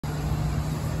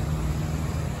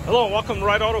Hello, welcome to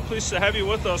Ride Auto. Pleased to have you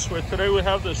with us. Where today we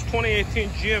have this 2018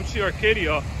 GMC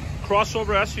Acadia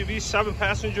crossover SUV,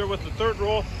 7-passenger with the third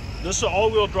row. This is an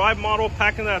all-wheel drive model,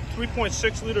 packing that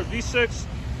 3.6 liter V6,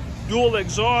 dual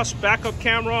exhaust, backup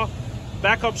camera,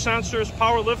 backup sensors,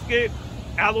 power liftgate,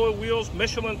 alloy wheels,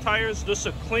 Michelin tires. This is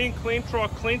a clean truck,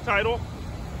 clean title.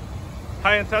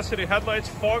 High intensity headlights,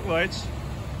 fog lights.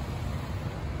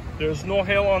 There's no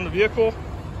hail on the vehicle.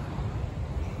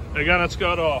 Again, it's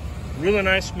got a really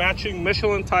nice matching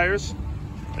Michelin tires.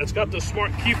 It's got the smart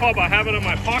key fob. I have it in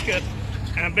my pocket,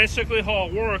 and basically how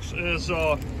it works is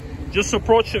just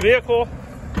approach the vehicle,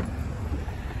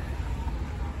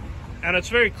 and it's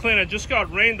very clean. It just got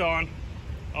rained on,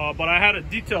 but I had it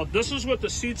detailed. This is with the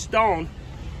seats down.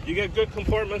 You get good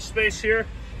compartment space here.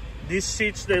 These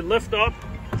seats, they lift up.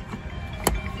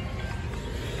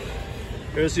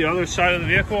 Here's the other side of the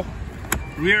vehicle.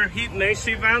 Rear heat and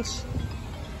AC vents.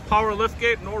 Power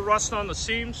liftgate, no rust on the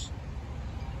seams.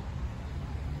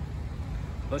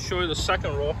 Let's show you the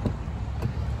second row.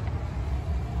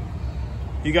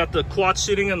 You got the quad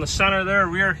seating in the center there,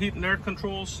 rear heat and air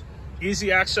controls,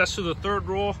 easy access to the third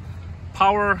row,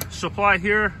 power supply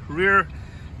here, rear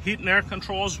heat and air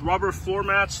controls, rubber floor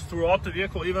mats throughout the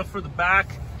vehicle, even for the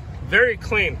back. Very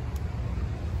clean.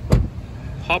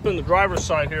 Hop in the driver's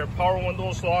side here, power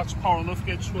windows, locks, power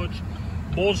liftgate switch,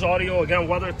 Bose audio, again,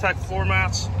 WeatherTech floor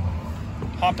mats.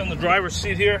 Hop in the driver's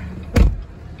seat here.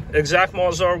 Exact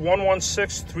models are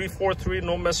 116343,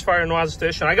 no misfire, no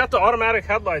hesitation. I got the automatic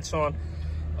headlights on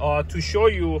to show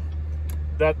you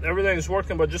that everything is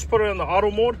working, but just put it in the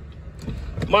auto mode.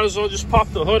 Might as well just pop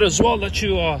the hood as well, let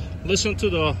you listen to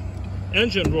the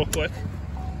engine real quick.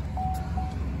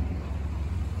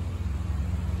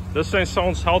 This thing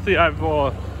sounds healthy. I've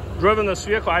driven this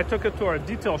vehicle. I took it to our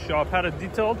detail shop, had it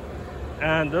detailed,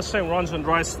 and this thing runs and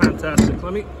drives fantastic.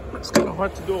 It's kind of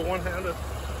hard to do it one-handed.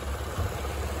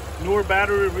 Newer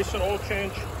battery, recent oil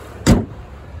change.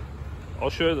 I'll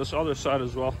show you this other side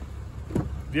as well.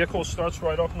 Vehicle starts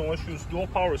right up, no issues. Dual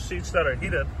power seats that are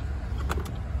heated.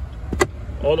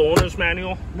 All the owner's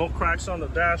manual. No cracks on the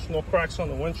dash, no cracks on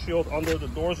the windshield. Under the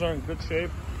doors are in good shape.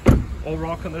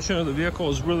 Overall condition of the vehicle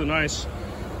is really nice.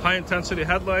 High intensity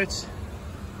headlights.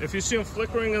 If you see them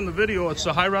flickering in the video, it's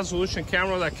a high resolution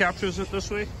camera that captures it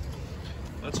this way.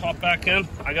 Let's hop back in.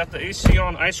 I got the AC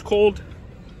on ice cold.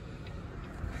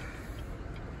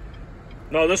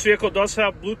 Now this vehicle does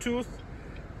have Bluetooth.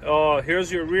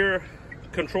 Here's your rear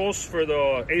controls for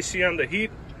the AC and the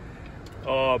heat.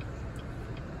 I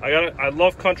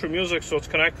love country music, so it's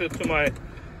connected to my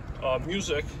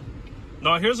music.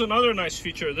 Now here's another nice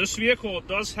feature. This vehicle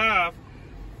does have,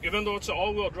 even though it's an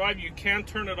all-wheel drive, you can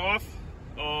turn it off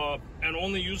and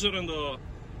only use it in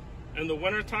the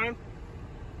winter time.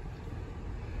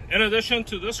 In addition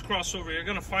to this crossover, you're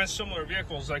gonna find similar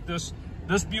vehicles like this.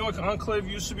 This Buick Enclave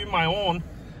used to be my own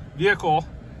vehicle,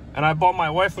 and I bought my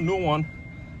wife a new one.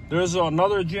 There's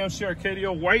another GMC Acadia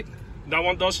white. That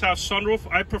one does have sunroof.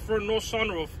 I prefer no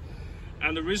sunroof,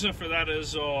 and the reason for that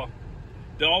is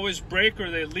they always break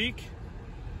or they leak,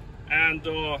 and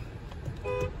the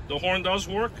horn does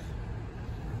work.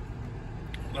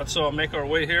 Let's make our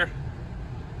way here.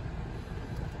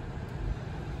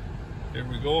 Here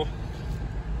we go.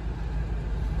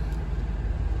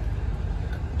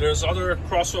 There's other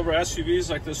crossover SUVs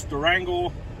like this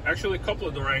Durango, actually a couple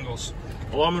of Durangos.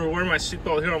 Allow me to wear my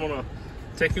seatbelt here. I'm gonna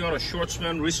take you on a short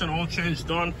spin. Recent oil change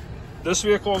done. This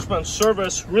vehicle has been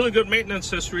serviced, really good maintenance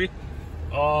history.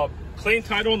 Clean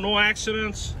title, no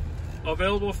accidents.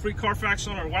 Available free Carfax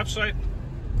on our website.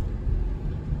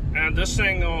 And this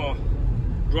thing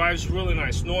drives really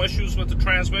nice. No issues with the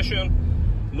transmission,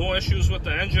 no issues with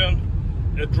the engine.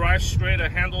 It drives straight,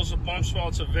 it handles the bumps well.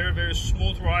 It's a very, very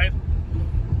smooth ride.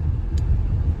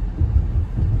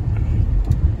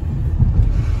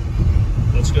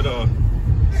 Let's get a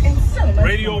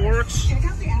radio works,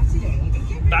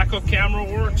 backup camera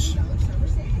works,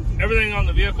 everything on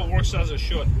the vehicle works as it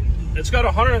should. It's got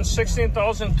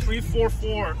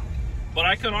 116,344, but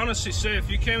I can honestly say if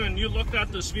you came and you looked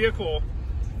at this vehicle,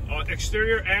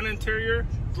 exterior and interior,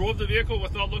 drove the vehicle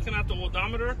without looking at the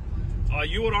odometer,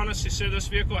 you would honestly say this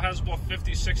vehicle has about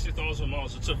 50,000-60,000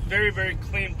 miles. It's a very, very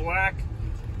clean black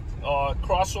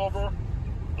crossover.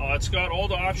 It's got all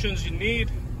the options you need,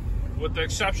 with the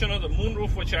exception of the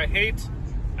moonroof, which I hate,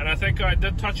 and I think I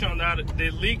did touch on that.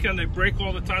 They leak and they break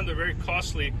all the time. They're very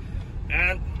costly,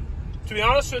 and to be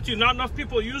honest with you, not enough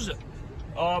people use it.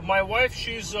 My wife,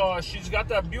 she's got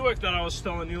that Buick that I was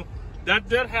telling you that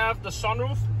did have the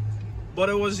sunroof, but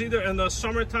it was either in the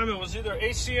summertime it was either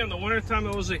AC, and the wintertime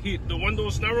it was a heat. The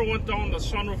windows never went down, the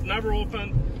sunroof never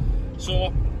opened.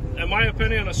 So In my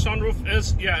opinion, a sunroof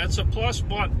is, yeah, it's a plus,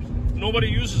 but nobody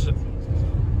uses it.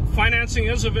 Financing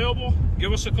is available.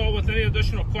 Give us a call with any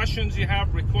additional questions you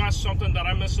have, requests, something that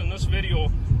I missed in this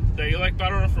video that you like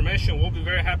better information. We'll be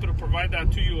very happy to provide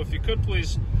that to you. If you could,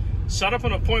 please set up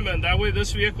an appointment. That way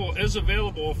this vehicle is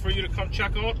available for you to come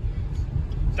check out.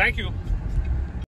 Thank you.